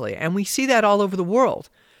easily. And we see that all over the world.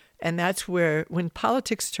 And that's where, when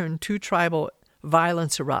politics turn too tribal,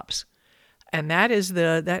 violence erupts. And that is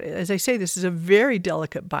as I say, this is a very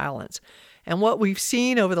delicate balance. And what we've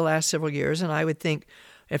seen over the last several years, and I would think,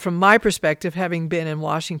 and from my perspective, having been in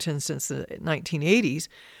Washington since the 1980s,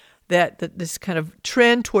 that this kind of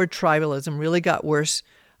trend toward tribalism really got worse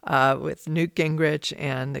with Newt Gingrich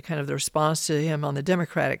and the response to him on the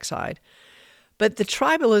Democratic side. But the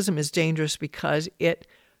tribalism is dangerous because it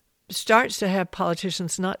starts to have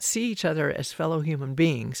politicians not see each other as fellow human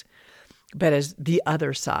beings, but as the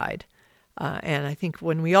other side. And I think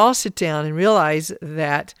when we all sit down and realize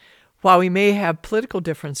that while we may have political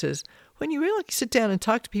differences, when you really sit down and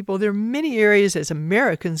talk to people, there are many areas as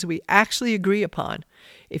Americans we actually agree upon.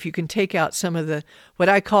 If you can take out some of what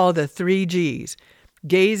I call the 3 Gs,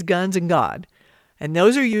 gays, guns, and God. And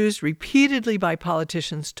those are used repeatedly by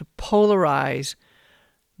politicians to polarize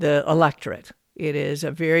the electorate. It is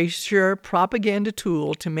a very sure propaganda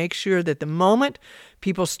tool to make sure that the moment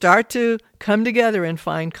people start to come together and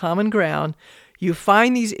find common ground, you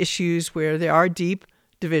find these issues where there are deep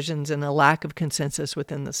divisions and a lack of consensus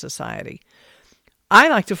within the society. I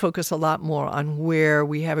like to focus a lot more on where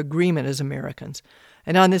we have agreement as Americans.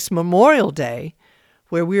 And on this Memorial Day,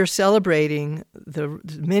 where we are celebrating the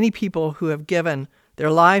many people who have given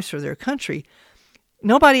their lives for their country,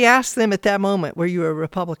 nobody asked them at that moment, were you a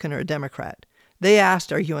Republican or a Democrat? They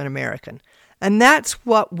asked, are you an American? And that's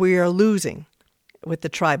what we're losing with the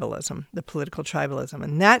tribalism, the political tribalism.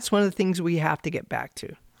 And that's one of the things we have to get back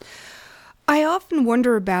to. I often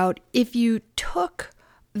wonder about if you took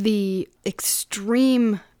the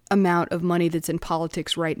extreme amount of money that's in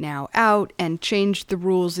politics right now out and changed the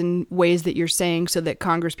rules in ways that you're saying so that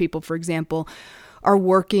Congress people, for example, are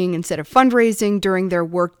working instead of fundraising during their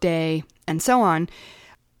workday and so on,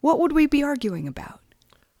 what would we be arguing about?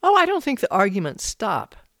 Oh, I don't think the arguments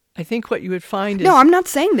stop. I think what you would find is... No, I'm not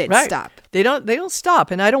saying they'd stop. They don't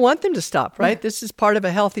stop, and I don't want them to stop, right? Yeah. This is part of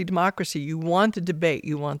a healthy democracy. You want the debate.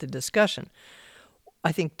 You want the discussion.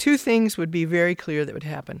 I think 2 things would be very clear that would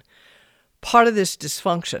happen. Part of this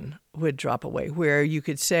dysfunction would drop away, where you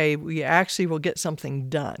could say we actually will get something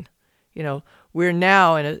done. We're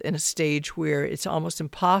now in a stage where it's almost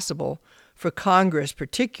impossible for Congress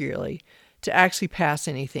particularly to actually pass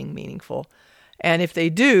anything meaningful. And if they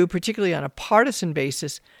do, particularly on a partisan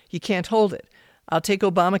basis, you can't hold it. I'll take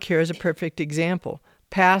Obamacare as a perfect example.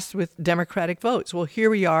 Passed with Democratic votes. Well, here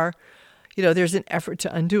we are. There's an effort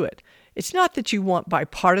to undo it. It's not that you want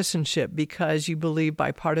bipartisanship because you believe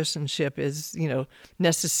bipartisanship is,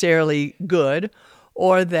 necessarily good,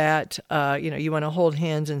 or that, you want to hold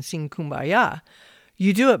hands and sing Kumbaya.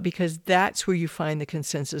 You do it because that's where you find the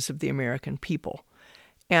consensus of the American people.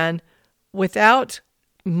 And without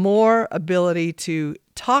more ability to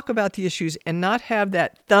talk about the issues and not have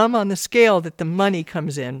that thumb on the scale that the money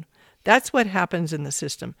comes in, That's what happens in the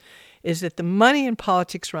system, is that the money in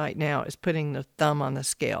politics right now is putting the thumb on the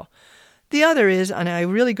scale. The other is, and I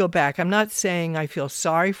really go back, I'm not saying I feel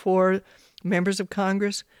sorry for members of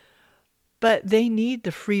Congress, but they need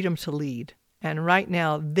the freedom to lead. And right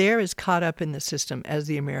now, they're as caught up in the system as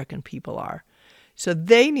the American people are. So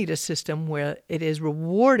they need a system where it is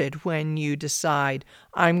rewarded when you decide,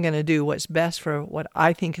 I'm going to do what's best for what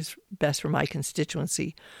I think is best for my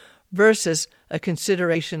constituency, versus a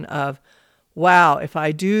consideration of, wow, if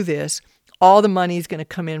I do this, all the money is going to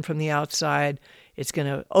come in from the outside. It's going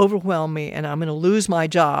to overwhelm me, and I'm going to lose my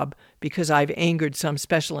job because I've angered some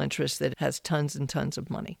special interest that has tons and tons of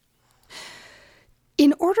money.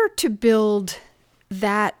 In order to build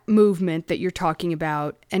that movement that you're talking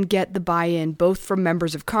about and get the buy-in both from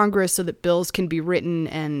members of Congress so that bills can be written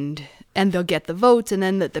and they'll get the votes, and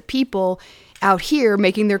then that the people out here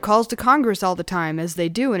making their calls to Congress all the time, as they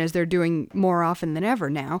do and as they're doing more often than ever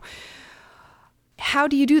now, how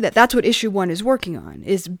do you do that? That's what Issue 1 is working on,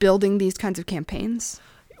 is building these kinds of campaigns.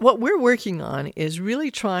 What we're working on is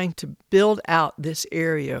really trying to build out this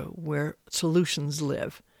area where solutions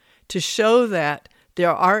live, to show that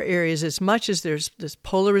there are areas, as much as there's this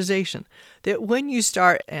polarization, that when you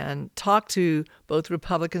start and talk to both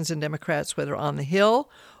Republicans and Democrats, whether on the Hill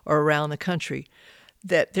or around the country,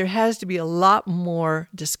 that there has to be a lot more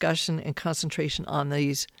discussion and concentration on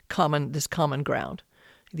this common ground,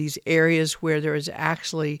 these areas where there is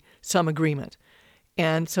actually some agreement.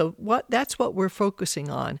 And so that's what we're focusing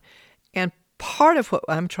on. And part of what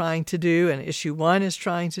I'm trying to do, and Issue 1 is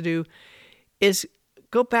trying to do, is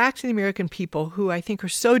go back to the American people who I think are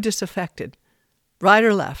so disaffected, right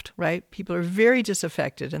or left, right? People are very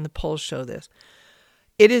disaffected, and the polls show this.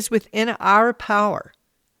 It is within our power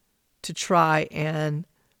to try and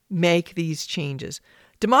make these changes.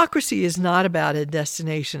 Democracy is not about a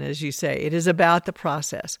destination, as you say. It is about the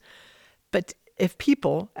process. But if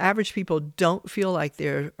average people, don't feel like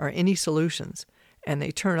there are any solutions and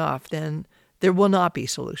they turn off, then there will not be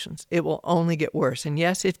solutions. It will only get worse. And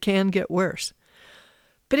yes, it can get worse,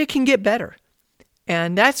 but it can get better.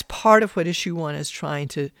 And that's part of what Issue 1 is trying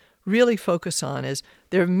to really focus on. Is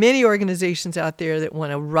there are many organizations out there that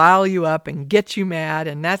want to rile you up and get you mad,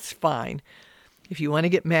 and that's fine. If you want to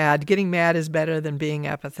get mad, getting mad is better than being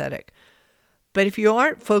apathetic. But if you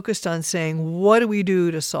aren't focused on saying, what do we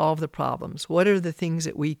do to solve the problems? What are the things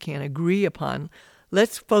that we can agree upon?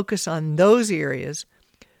 Let's focus on those areas.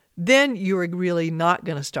 Then you're really not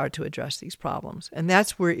going to start to address these problems. And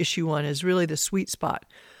that's where Issue 1 is really the sweet spot.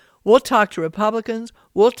 We'll talk to Republicans.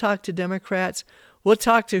 We'll talk to Democrats. We'll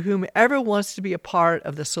talk to whomever wants to be a part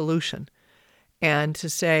of the solution, and to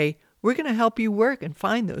say, we're going to help you work and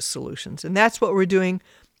find those solutions. And that's what we're doing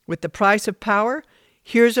with the price of power.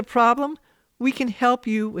 Here's a problem. We can help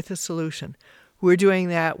you with a solution. We're doing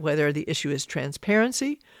that whether the issue is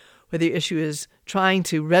transparency, whether the issue is trying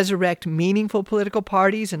to resurrect meaningful political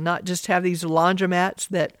parties and not just have these laundromats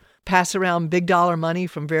that pass around big dollar money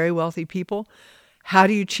from very wealthy people. How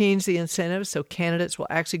do you change the incentives so candidates will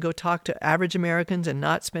actually go talk to average Americans and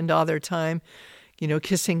not spend all their time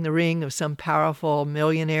kissing the ring of some powerful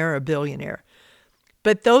millionaire or billionaire?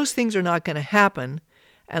 But those things are not going to happen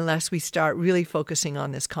unless we start really focusing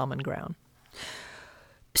on this common ground.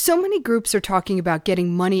 So many groups are talking about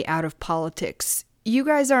getting money out of politics. You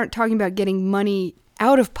guys aren't talking about getting money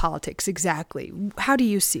out of politics exactly. How do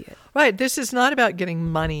you see it? Right. This is not about getting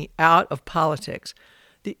money out of politics.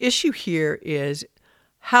 The issue here is,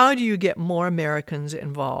 how do you get more Americans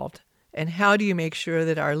involved? And how do you make sure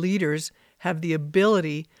that our leaders have the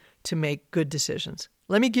ability to make good decisions?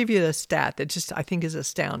 Let me give you a stat that I think is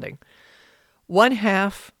astounding.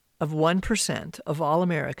 0.5% of all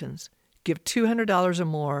Americans give $200 or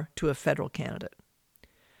more to a federal candidate.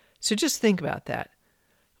 So just think about that.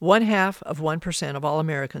 0.5% of all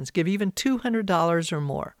Americans give even $200 or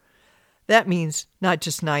more. That means not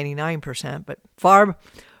just 99%, but far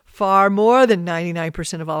more than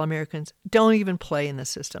 99% of all Americans don't even play in the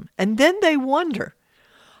system. And then they wonder,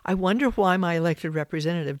 I wonder why my elected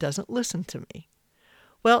representative doesn't listen to me.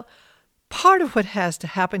 Well, part of what has to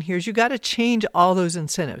happen here is you got to change all those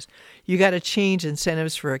incentives. You got to change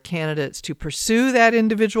incentives for candidates to pursue that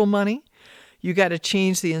individual money. You got to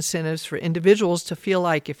change the incentives for individuals to feel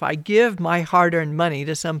like, if I give my hard-earned money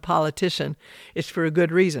to some politician, it's for a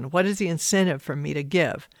good reason. What is the incentive for me to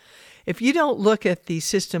give? If you don't look at the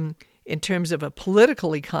system in terms of a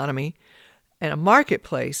political economy and a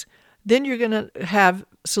marketplace, then you're going to have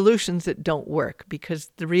solutions that don't work,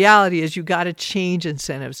 because the reality is you got to change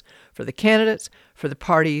incentives for the candidates, for the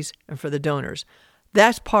parties, and for the donors.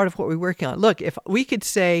 That's part of what we're working on. Look, if we could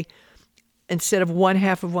say, instead of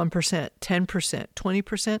 0.5%, 10%,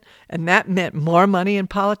 20%, and that meant more money in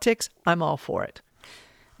politics, I'm all for it.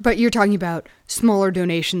 But you're talking about smaller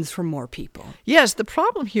donations from more people. Yes, the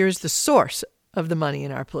problem here is the source of the money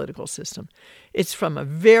in our political system. It's from a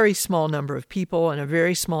very small number of people and a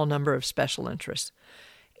very small number of special interests.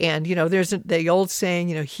 And, there's the old saying,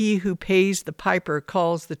 he who pays the piper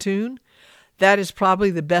calls the tune. That is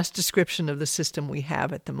probably the best description of the system we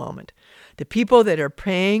have at the moment. The people that are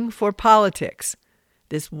paying for politics,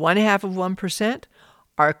 this 0.5%,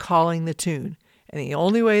 are calling the tune. And the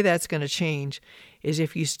only way that's going to change is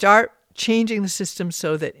if you start changing the system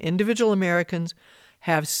so that individual Americans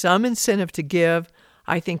have some incentive to give.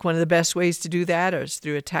 I think one of the best ways to do that is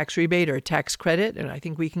through a tax rebate or a tax credit, and I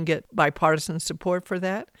think we can get bipartisan support for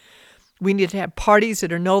that. We need to have parties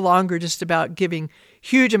that are no longer just about giving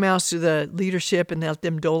huge amounts to the leadership and let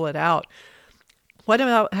them dole it out. What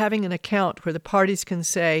about having an account where the parties can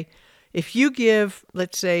say, if you give,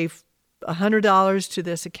 let's say, $100 to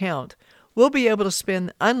this account, we'll be able to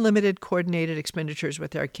spend unlimited coordinated expenditures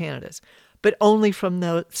with our candidates, but only from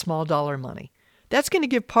the small dollar money. That's going to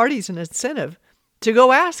give parties an incentive to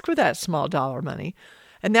go ask for that small dollar money.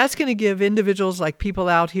 And that's going to give individuals like people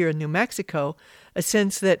out here in New Mexico a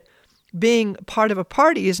sense that being part of a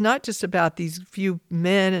party is not just about these few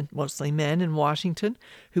men, and mostly men in Washington,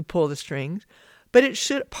 who pull the strings, but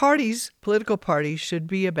political parties should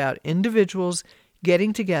be about individuals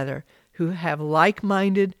getting together who have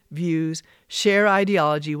like-minded views, share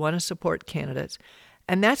ideology, want to support candidates.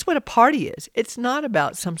 And that's what a party is. It's not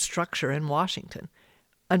about some structure in Washington.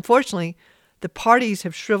 Unfortunately, the parties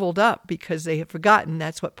have shriveled up because they have forgotten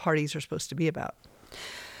that's what parties are supposed to be about.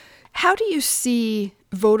 How do you see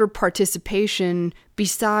voter participation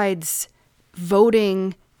besides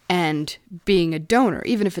voting and being a donor,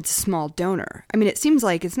 even if it's a small donor? I mean, it seems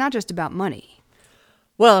like it's not just about money.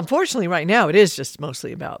 Well, unfortunately, right now, it is just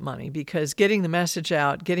mostly about money because getting the message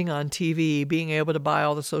out, getting on TV, being able to buy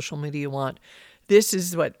all the social media you want, this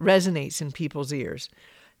is what resonates in people's ears.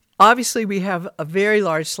 Obviously, we have a very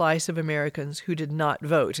large slice of Americans who did not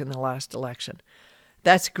vote in the last election.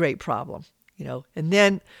 That's a great problem, And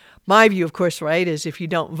then my view, of course, right, is if you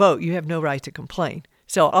don't vote, you have no right to complain.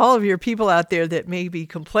 So all of your people out there that may be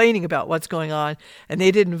complaining about what's going on and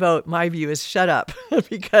they didn't vote, my view is shut up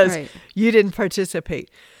because you didn't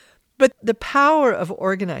participate. But the power of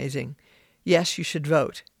organizing, yes, you should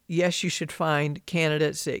vote. Yes, you should find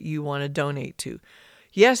candidates that you want to donate to.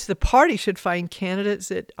 Yes, the party should find candidates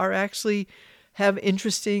that are actually have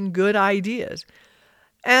interesting, good ideas.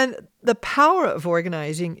 And the power of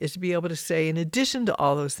organizing is to be able to say, in addition to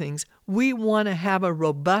all those things, we want to have a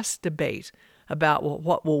robust debate about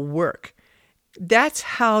what will work. That's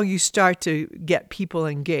how you start to get people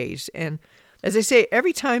engaged. And as I say,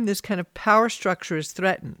 every time this kind of power structure is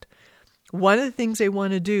threatened, one of the things they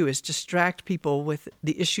want to do is distract people with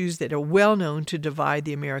the issues that are well known to divide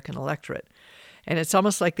the American electorate. And it's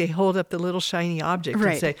almost like they hold up the little shiny object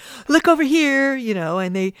and say, look over here,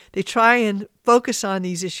 and they try and focus on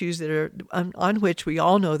these issues that are on which we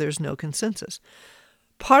all know there's no consensus.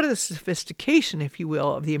 Part of the sophistication, if you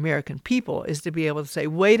will, of the American people is to be able to say,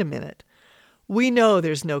 wait a minute, we know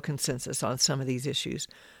there's no consensus on some of these issues.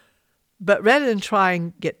 But rather than try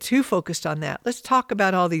and get too focused on that, let's talk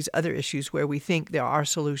about all these other issues where we think there are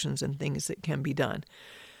solutions and things that can be done.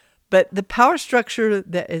 But the power structure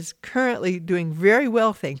that is currently doing very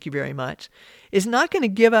well, thank you very much, is not going to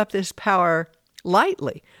give up this power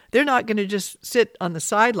lightly. They're not going to just sit on the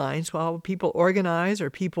sidelines while people organize or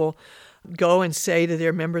people go and say to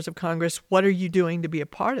their members of Congress, what are you doing to be a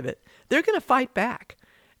part of it? They're going to fight back.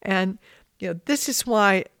 And this is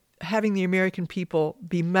why having the American people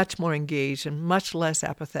be much more engaged and much less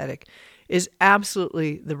apathetic is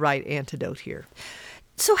absolutely the right antidote here.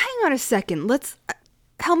 So hang on a second.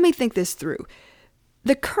 Help me think this through.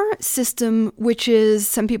 The current system, which is,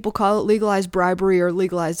 some people call it legalized bribery or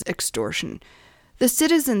legalized extortion, the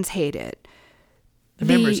citizens hate it. The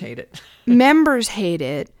members hate it. Members hate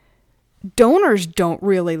it. Donors don't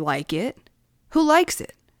really like it. Who likes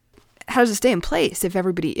it? How does it stay in place if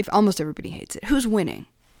almost everybody hates it? Who's winning?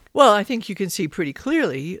 Well, I think you can see pretty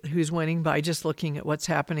clearly who's winning by just looking at what's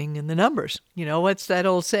happening in the numbers. What's that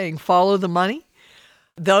old saying? Follow the money.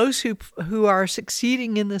 Those who are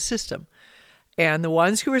succeeding in the system, and the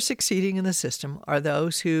ones who are succeeding in the system are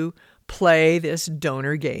those who play this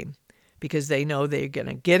donor game because they know they're going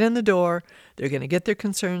to get in the door, they're going to get their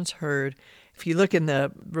concerns heard. If you look in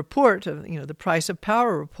the report, the Price of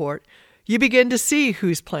Power report, you begin to see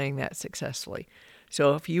who's playing that successfully.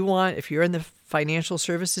 So if you're in the financial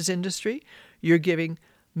services industry, you're giving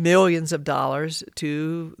millions of dollars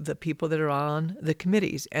to the people that are on the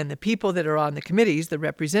committees. And the people that are on the committees, the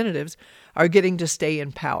representatives, are getting to stay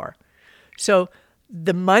in power. So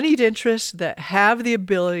the moneyed interests that have the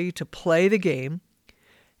ability to play the game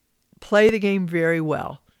very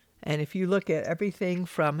well. And if you look at everything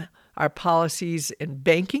from our policies in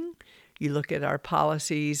banking, you look at our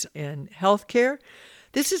policies in healthcare,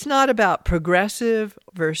 this is not about progressive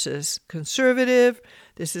versus conservative.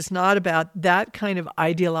 This is not about that kind of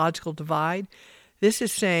ideological divide. This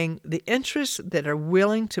is saying the interests that are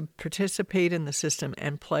willing to participate in the system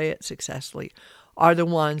and play it successfully are the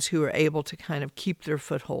ones who are able to kind of keep their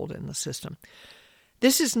foothold in the system.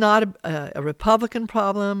 This is not a Republican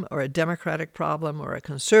problem or a Democratic problem or a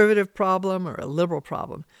conservative problem or a liberal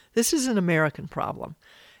problem. This is an American problem,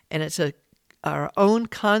 and it's our own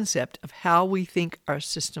concept of how we think our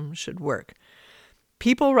system should work.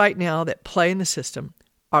 People right now that play in the system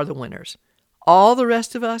are the winners. All the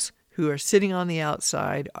rest of us who are sitting on the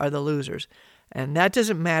outside are the losers, and that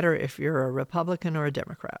doesn't matter if you're a Republican or a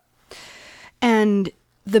Democrat. And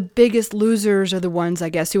the biggest losers are the ones, I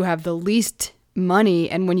guess, who have the least money.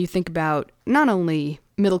 And when you think about not only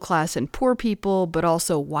middle class and poor people, but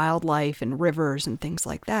also wildlife and rivers and things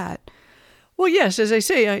like that. Well, yes, as I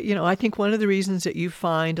say, I think one of the reasons that you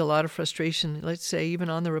find a lot of frustration, let's say even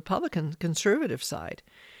on the Republican conservative side,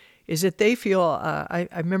 is that they feel, I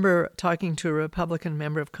remember talking to a Republican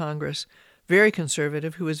member of Congress, very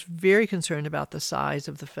conservative, who was very concerned about the size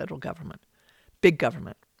of the federal government, big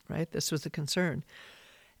government, right? This was the concern.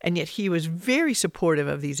 And yet he was very supportive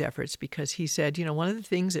of these efforts because he said, one of the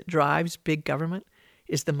things that drives big government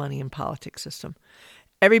is the money and politics system.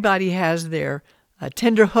 Everybody has their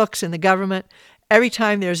tender hooks in the government. Every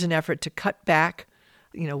time there's an effort to cut back,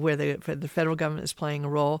 where the federal government is playing a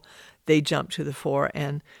role, they jump to the fore.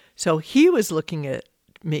 And so he was looking at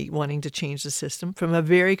me wanting to change the system from a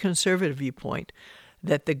very conservative viewpoint,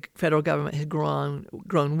 that the federal government had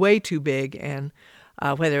grown way too big, and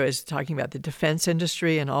whether it was talking about the defense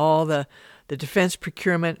industry and all the defense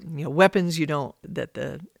procurement, weapons that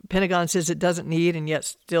the Pentagon says it doesn't need and yet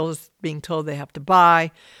still is being told they have to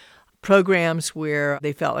buy, programs where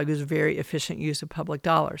they felt like it was a very efficient use of public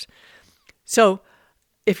dollars. So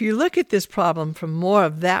if you look at this problem from more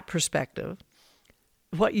of that perspective,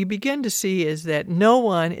 what you begin to see is that no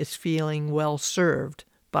one is feeling well served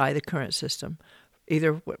by the current system,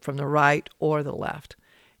 either from the right or the left.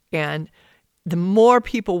 And the more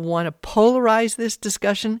people want to polarize this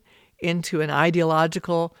discussion into an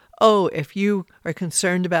ideological, if you are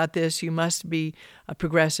concerned about this, you must be a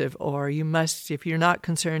progressive, or if you're not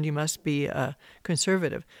concerned, you must be a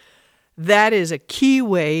conservative. That is a key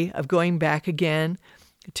way of going back again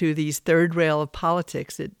to these third rail of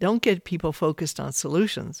politics that don't get people focused on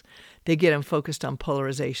solutions. They get them focused on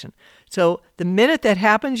polarization. So the minute that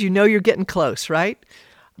happens, you're getting close, right?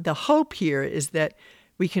 The hope here is that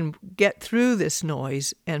we can get through this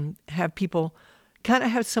noise and have people kind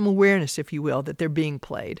of have some awareness, if you will, that they're being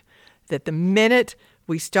played. That the minute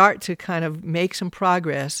we start to kind of make some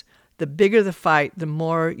progress, the bigger the fight, the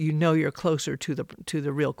more you're closer to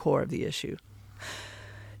the real core of the issue.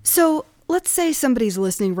 So let's say somebody's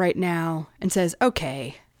listening right now and says,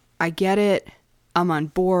 okay, I get it. I'm on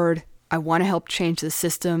board. I want to help change the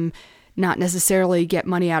system, not necessarily get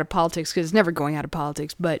money out of politics, because it's never going out of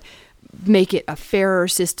politics, but make it a fairer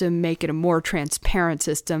system, make it a more transparent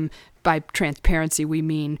system. By transparency, we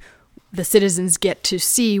mean the citizens get to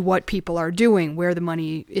see what people are doing, where the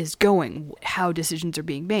money is going, how decisions are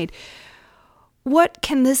being made. What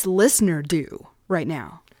can this listener do right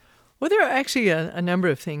now? Well, there are actually a number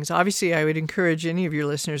of things. Obviously, I would encourage any of your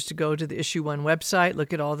listeners to go to the Issue One website,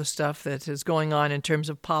 look at all the stuff that is going on in terms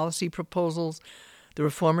of policy proposals, the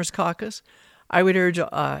Reformers Caucus. I would urge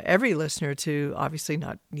every listener to obviously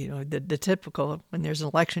not, the typical, when there's an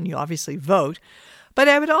election, you obviously vote. But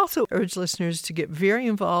I would also urge listeners to get very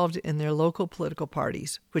involved in their local political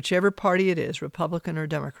parties, whichever party it is, Republican or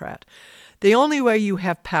Democrat. The only way you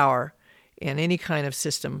have power in any kind of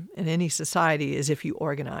system, in any society, is if you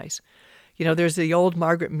organize. There's the old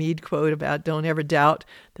Margaret Mead quote about don't ever doubt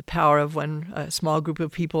the power of a small group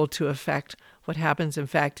of people to affect what happens. In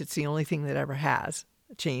fact, it's the only thing that ever has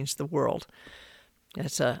changed the world.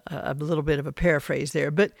 That's a little bit of a paraphrase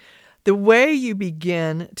there. But the way you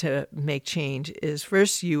begin to make change is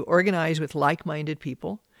first you organize with like-minded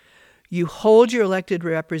people. You hold your elected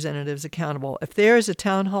representatives accountable. If there is a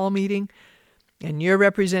town hall meeting and your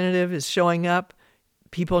representative is showing up,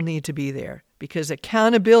 people need to be there because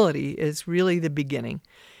accountability is really the beginning.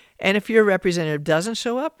 And if your representative doesn't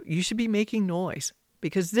show up, you should be making noise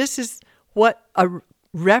because this is what a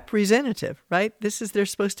representative, right? They're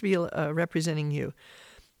supposed to be representing you.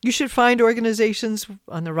 You should find organizations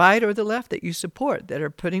on the right or the left that you support that are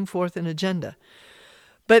putting forth an agenda.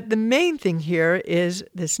 But the main thing here is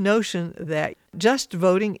this notion that just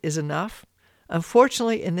voting is enough.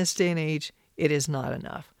 Unfortunately, in this day and age, it is not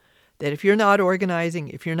enough. That if you're not organizing,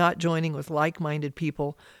 if you're not joining with like-minded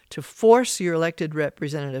people to force your elected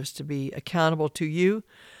representatives to be accountable to you,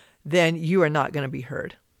 then you are not going to be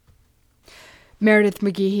heard. Meredith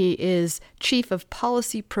McGehee is Chief of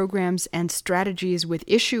Policy Programs and Strategies with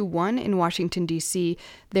Issue One in Washington, D.C.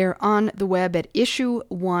 They're on the web at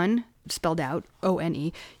issue1, spelled out,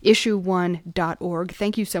 O-N-E, issue1.org.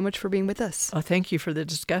 Thank you so much for being with us. Oh, thank you for the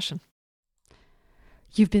discussion.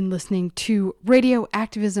 You've been listening to Radio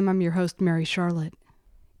Activism. I'm your host, Mary Charlotte.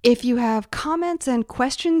 If you have comments and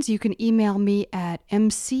questions, you can email me at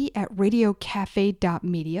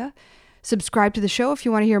mc@radiocafe.media. Subscribe to the show if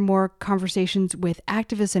you want to hear more conversations with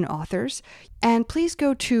activists and authors. And please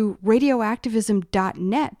go to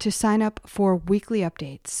radioactivism.net to sign up for weekly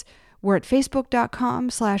updates. We're at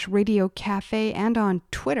facebook.com/radiocafe and on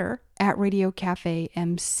Twitter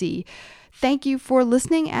 @RadioCafeMC. Thank you for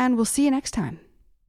listening, and we'll see you next time.